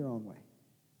anyways? Do it your own way.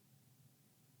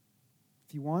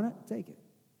 If you want it, take it.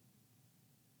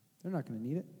 They're not going to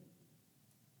need it.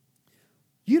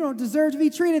 You don't deserve to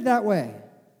be treated that way.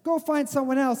 Go find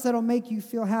someone else that'll make you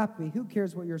feel happy. Who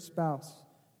cares what your spouse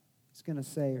is going to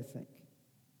say or think?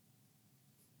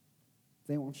 If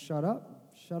they won't shut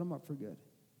them up for good.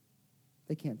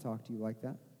 They can't talk to you like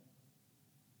that.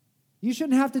 You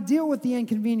shouldn't have to deal with the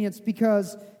inconvenience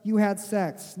because you had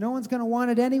sex. No one's going to want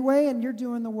it anyway, and you're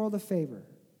doing the world a favor.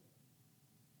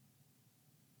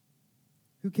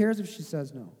 Who cares if she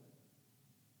says no?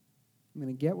 I'm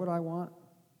going to get what I want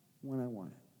when I want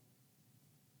it.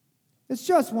 It's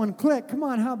just one click. Come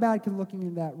on, how bad can looking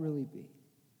at that really be?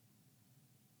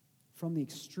 From the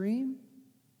extreme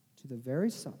to the very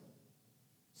subtle,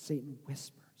 Satan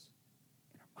whispers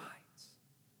in our minds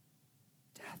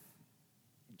death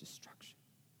and destruction.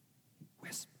 He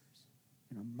whispers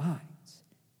in our minds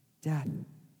death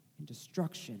and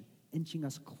destruction, inching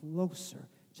us closer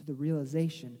to the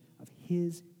realization of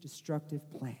his destructive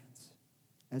plans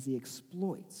as he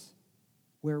exploits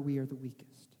where we are the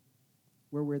weakest,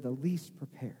 where we're the least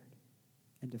prepared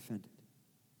and defended.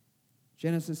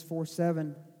 Genesis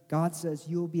 4:7, God says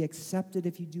you will be accepted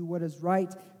if you do what is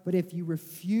right, but if you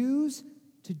refuse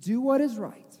to do what is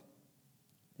right,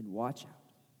 then watch out.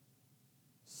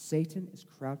 Satan is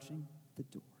crouching at the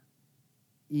door,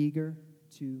 eager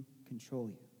to control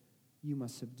you. You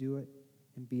must subdue it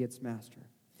and be its master.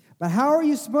 But how are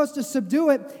you supposed to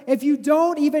subdue it if you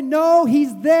don't even know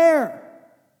he's there?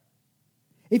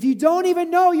 If you don't even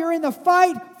know you're in the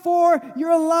fight for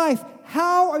your life,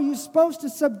 how are you supposed to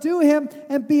subdue him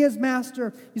and be his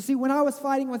master? You see, when I was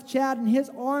fighting with Chad and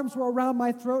his arms were around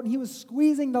my throat and he was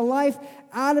squeezing the life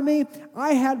out of me,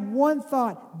 I had one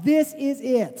thought: this is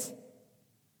it.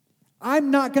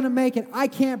 I'm not going to make it. I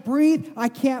can't breathe. I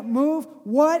can't move.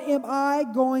 What am I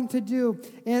going to do?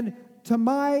 And to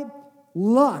my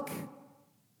luck,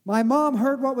 my mom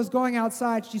heard what was going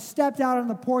outside. She stepped out on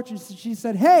the porch and she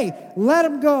said, "Hey, let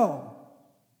him go."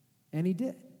 And he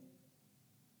did.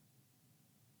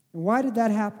 And why did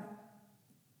that happen?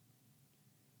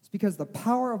 It's because the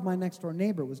power of my next door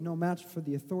neighbor was no match for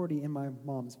the authority in my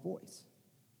mom's voice.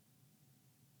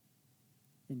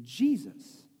 And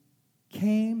Jesus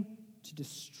came to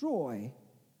destroy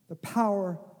the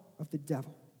power of the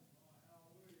devil,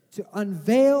 to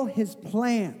unveil his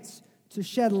plans, to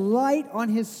shed light on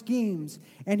his schemes.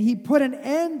 And he put an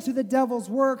end to the devil's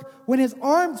work when his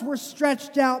arms were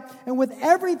stretched out, and with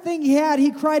everything he had,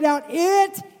 he cried out,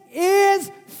 "It is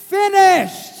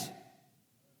finished!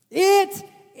 It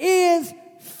is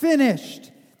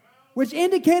finished!" Which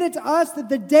indicated to us that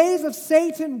the days of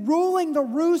Satan ruling the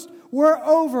roost were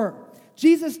over.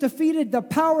 Jesus defeated the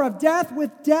power of death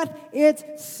with death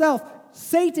itself.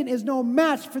 Satan is no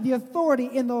match for the authority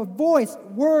in the voice,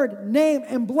 word, name,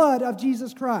 and blood of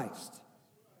Jesus Christ.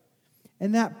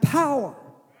 And that power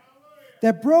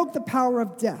that broke the power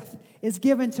of death is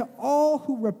given to all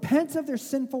who repent of their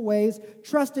sinful ways,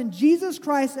 trust in Jesus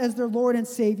Christ as their Lord and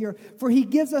Savior, for he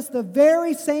gives us the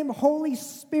very same Holy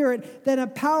Spirit that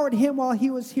empowered him while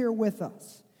he was here with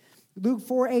us. Luke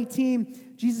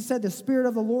 4:18, Jesus said, "The Spirit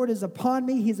of the Lord is upon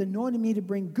me. He's anointed me to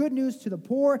bring good news to the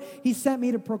poor. He sent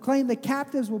me to proclaim the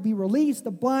captives will be released,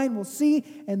 the blind will see,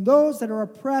 and those that are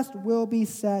oppressed will be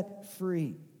set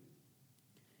free."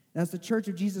 As the Church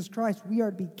of Jesus Christ, we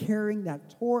are to be carrying that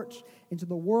torch into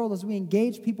the world as we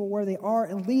engage people where they are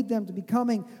and lead them to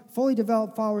becoming fully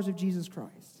developed followers of Jesus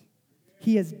Christ.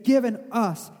 He has given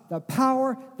us the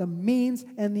power, the means,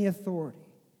 and the authority.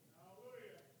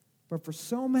 But for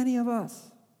so many of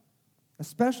us,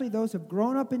 especially those who have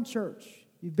grown up in church,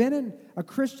 you've been a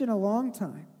Christian a long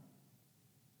time,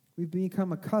 we've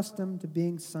become accustomed to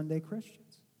being Sunday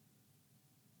Christians,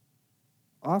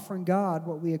 offering God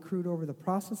what we accrued over the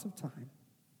process of time,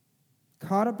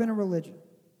 caught up in a religion,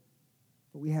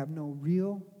 but we have no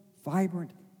real,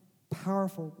 vibrant,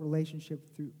 powerful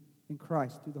relationship in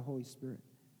Christ through the Holy Spirit.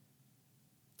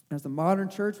 As the modern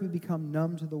church, we become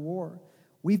numb to the war.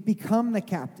 We've become the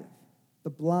captive, the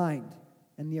blind,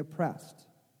 and the oppressed,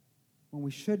 when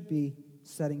we should be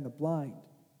setting the blind,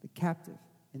 the captive,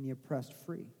 and the oppressed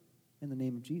free in the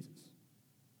name of Jesus.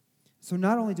 So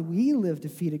not only do we live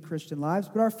defeated Christian lives,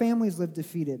 but our families live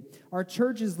defeated. Our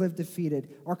churches live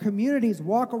defeated. Our communities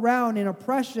walk around in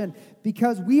oppression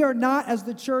because we are not, as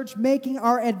the church, making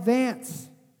our advance.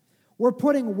 We're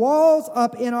putting walls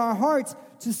up in our hearts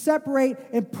to separate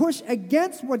and push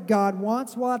against what God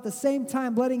wants, while at the same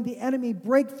time letting the enemy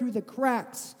break through the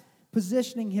cracks,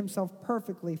 positioning himself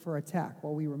perfectly for attack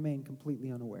while we remain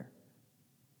completely unaware.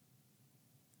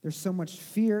 There's so much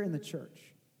fear in the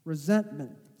church: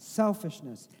 resentment,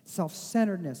 selfishness,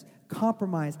 self-centeredness,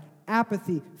 compromise,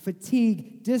 apathy,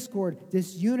 fatigue, discord,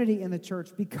 disunity in the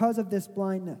church because of this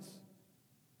blindness.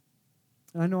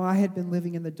 And I know I had been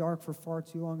living in the dark for far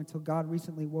too long until God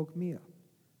recently woke me up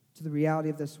to the reality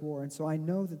of this war. And so I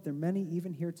know that there are many,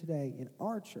 even here today in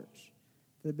our church,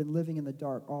 that have been living in the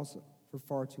dark also for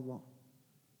far too long.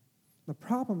 The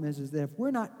problem is that if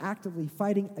we're not actively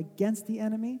fighting against the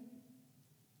enemy,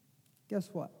 guess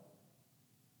what?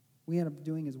 We end up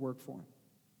doing his work for him.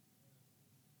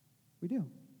 We do.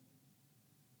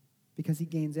 Because he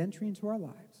gains entry into our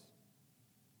lives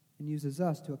and uses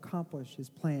us to accomplish his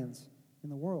plans in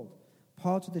the world.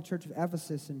 Paul to the church of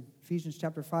Ephesus in Ephesians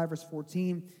chapter 5, verse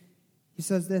 14, he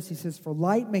says this, he says, "For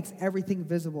light makes everything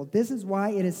visible. This is why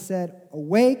it is said,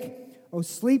 'Awake, O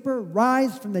sleeper,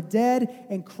 rise from the dead,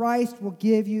 and Christ will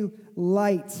give you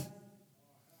light.'"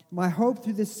 My hope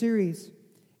through this series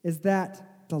is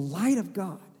that the light of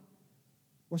God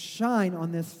will shine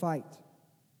on this fight,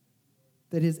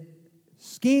 that his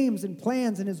schemes and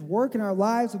plans and his work in our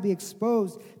lives will be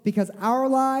exposed, because our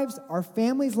lives, our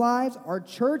families' lives, our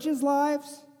church's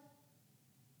lives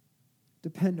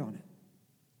depend on it.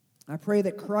 I pray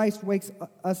that Christ wakes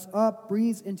us up,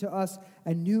 breathes into us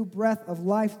a new breath of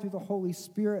life through the Holy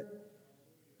Spirit,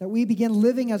 that we begin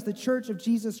living as the church of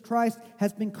Jesus Christ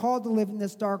has been called to live in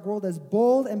this dark world as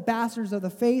bold ambassadors of the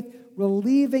faith,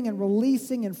 relieving and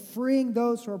releasing and freeing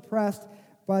those who are oppressed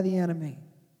by the enemy.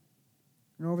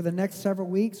 And over the next several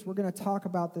weeks, we're going to talk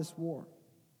about this war,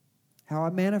 how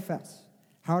it manifests,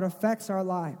 how it affects our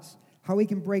lives, how we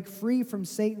can break free from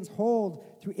Satan's hold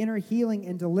through inner healing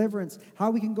and deliverance,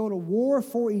 how we can go to war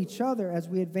for each other as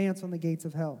we advance on the gates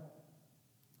of hell.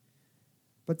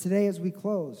 But today, as we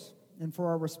close, and for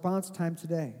our response time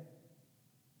today,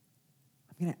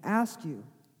 I'm going to ask you,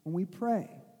 when we pray,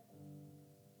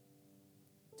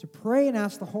 to pray and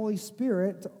ask the Holy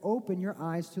Spirit to open your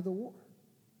eyes to the war,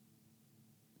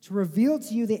 to reveal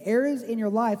to you the areas in your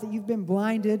life that you've been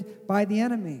blinded by the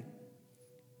enemy.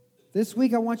 This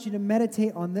week, I want you to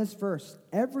meditate on this verse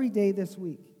every day this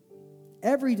week.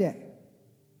 Every day.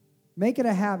 Make it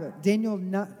a habit. Daniel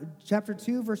chapter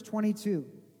 2, verse 22.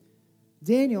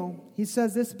 Daniel, he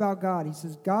says this about God. He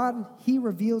says, God, he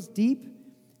reveals deep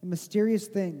and mysterious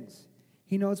things.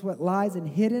 He knows what lies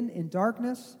hidden in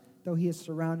darkness, though he is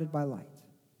surrounded by light.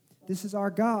 This is our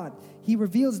God. He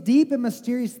reveals deep and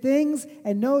mysterious things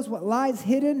and knows what lies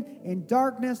hidden in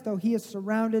darkness, though he is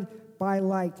surrounded by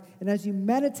light. And as you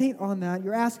meditate on that,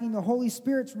 you're asking the Holy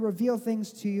Spirit to reveal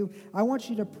things to you. I want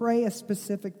you to pray a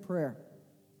specific prayer.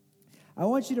 I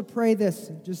want you to pray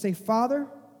this. Just say, Father,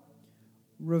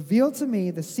 reveal to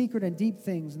me the secret and deep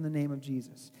things in the name of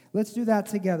Jesus. Let's do that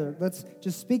together. Let's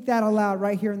just speak that aloud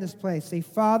right here in this place. Say,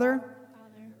 Father,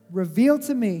 reveal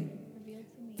to me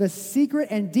the secret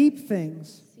and deep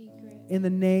things in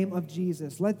the name of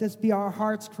Jesus. Let this be our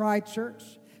heart's cry, church.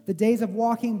 The days of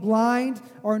walking blind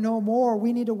are no more.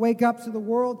 We need to wake up to the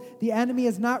world. The enemy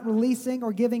is not releasing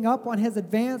or giving up on his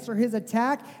advance or his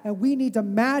attack, and we need to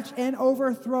match and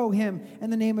overthrow him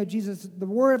in the name of Jesus. The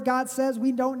Word of God says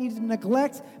we don't need to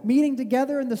neglect meeting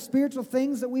together in the spiritual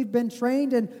things that we've been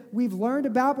trained and we've learned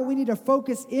about, but we need to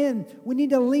focus in. We need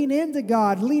to lean into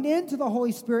God, lean into the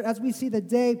Holy Spirit as we see the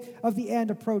day of the end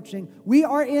approaching. We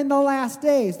are in the last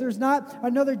days. There's not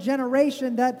another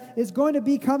generation that is going to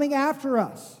be coming after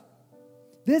us.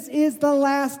 This is the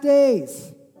last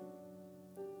days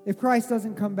if Christ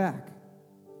doesn't come back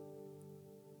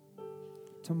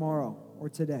tomorrow or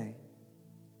today.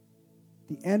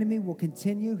 The enemy will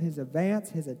continue his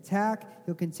advance, his attack.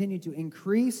 He'll continue to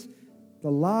increase the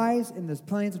lies and the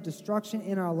plans of destruction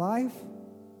in our life.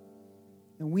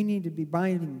 And we need to be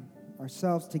binding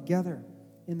ourselves together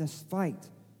in this fight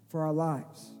for our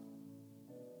lives.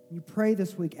 You pray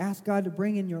this week, ask God to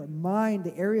bring in your mind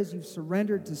the areas you've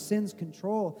surrendered to sin's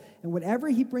control. And whatever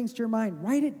he brings to your mind,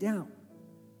 write it down.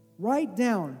 Write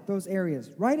down those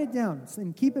areas. Write it down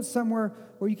and keep it somewhere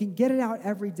where you can get it out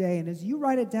every day. And as you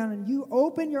write it down and you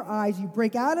open your eyes, you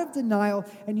break out of denial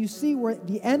and you see where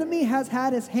the enemy has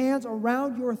had his hands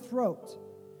around your throat.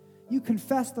 You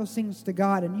confess those things to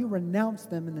God and you renounce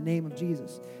them in the name of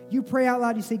Jesus. You pray out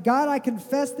loud. You say, God, I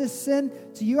confess this sin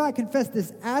to you. I confess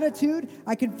this attitude.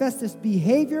 I confess this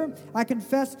behavior. I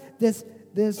confess this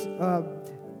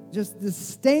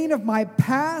stain of my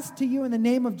past to you in the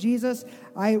name of Jesus.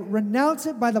 I renounce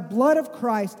it by the blood of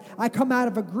Christ. I come out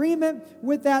of agreement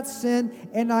with that sin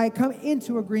and I come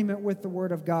into agreement with the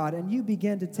Word of God. And you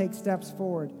begin to take steps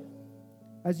forward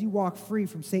as you walk free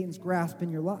from Satan's grasp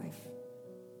in your life.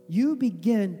 You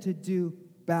begin to do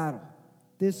battle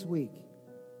this week.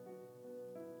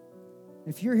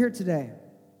 If you're here today,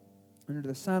 under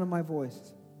the sound of my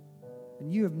voice,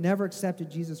 and you have never accepted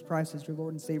Jesus Christ as your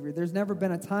Lord and Savior, there's never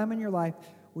been a time in your life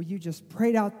where you just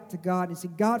prayed out to God and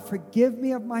said, God, forgive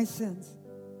me of my sins.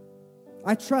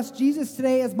 I trust Jesus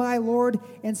today as my Lord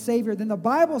and Savior. Then the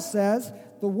Bible says,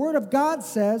 the Word of God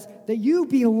says, that you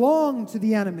belong to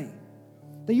the enemy,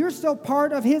 that you're still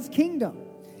part of his kingdom.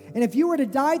 And if you were to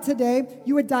die today,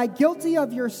 you would die guilty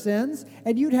of your sins,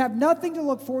 and you'd have nothing to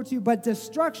look forward to but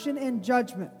destruction and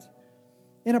judgment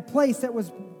in a place that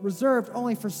was reserved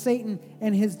only for Satan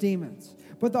and his demons.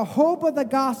 But the hope of the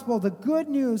gospel, the good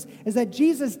news, is that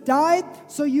Jesus died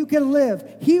so you could live.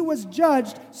 He was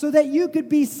judged so that you could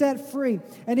be set free.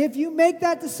 And if you make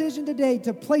that decision today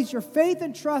to place your faith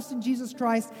and trust in Jesus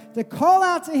Christ, to call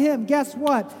out to him, guess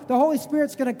what? The Holy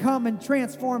Spirit's going to come and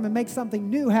transform and make something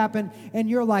new happen in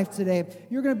your life today.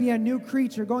 You're going to be a new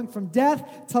creature going from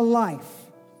death to life.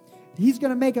 He's going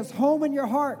to make us home in your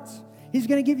heart. He's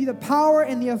going to give you the power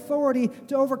and the authority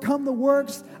to overcome the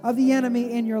works of the enemy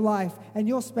in your life. And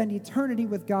you'll spend eternity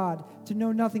with God to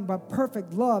know nothing but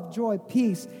perfect love, joy,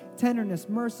 peace, tenderness,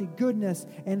 mercy, goodness,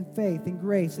 and faith and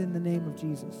grace in the name of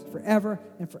Jesus. Forever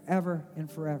and forever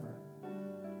and forever.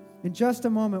 in just a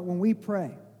moment when we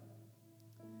pray,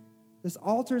 this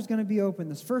altar is going to be open,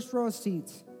 this first row of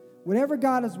seats. Whatever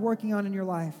God is working on in your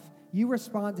life, you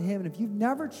respond to him. And if you've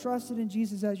never trusted in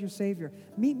Jesus as your Savior,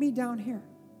 meet me down here.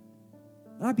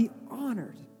 And I'd be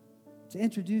honored to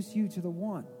introduce you to the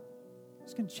one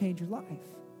who's going to change your life.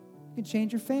 It can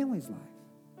change your family's life.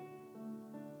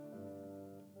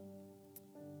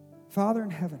 Father in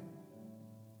heaven,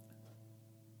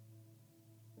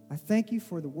 I thank you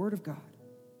for the Word of God.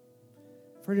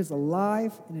 For it is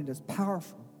alive and it is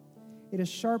powerful. It is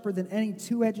sharper than any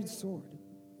two-edged sword.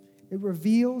 It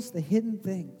reveals the hidden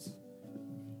things.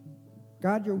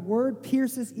 God, your Word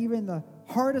pierces even the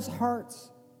hardest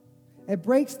hearts. It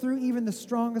breaks through even the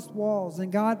strongest walls.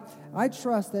 And God, I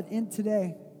trust that in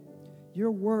today,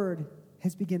 your Word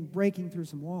has begun breaking through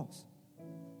some walls.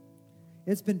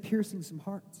 It's been piercing some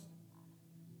hearts.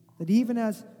 That even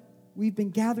as we've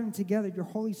been gathering together, your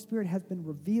Holy Spirit has been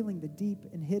revealing the deep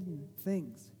and hidden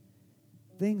things.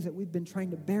 Things that we've been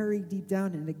trying to bury deep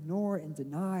down and ignore and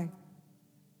deny.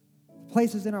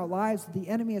 Places in our lives that the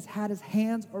enemy has had his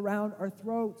hands around our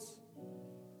throats.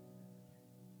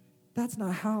 That's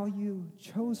not how you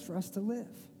chose for us to live.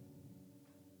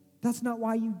 That's not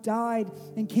why you died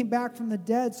and came back from the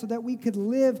dead, so that we could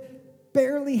live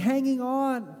barely hanging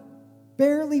on,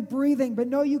 barely breathing. But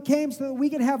no, you came so that we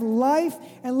could have life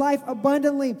and life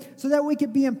abundantly, so that we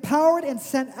could be empowered and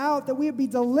sent out, that we would be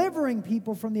delivering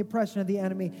people from the oppression of the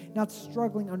enemy, not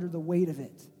struggling under the weight of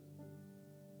it.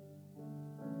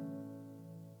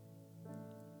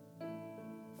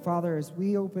 Father, as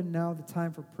we open now the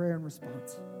time for prayer and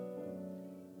response,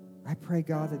 I pray,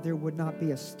 God, that there would not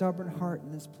be a stubborn heart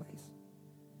in this place,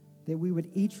 that we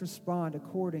would each respond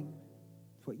according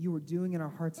to what you were doing in our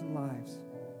hearts and lives.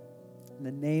 In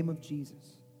the name of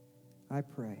Jesus, I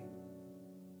pray.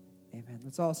 Amen.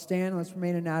 Let's all stand. Let's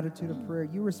remain in an attitude of prayer.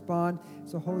 You respond,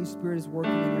 so Holy Spirit is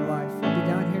working in your life. I'll be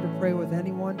down here to pray with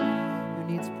anyone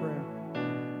who needs prayer.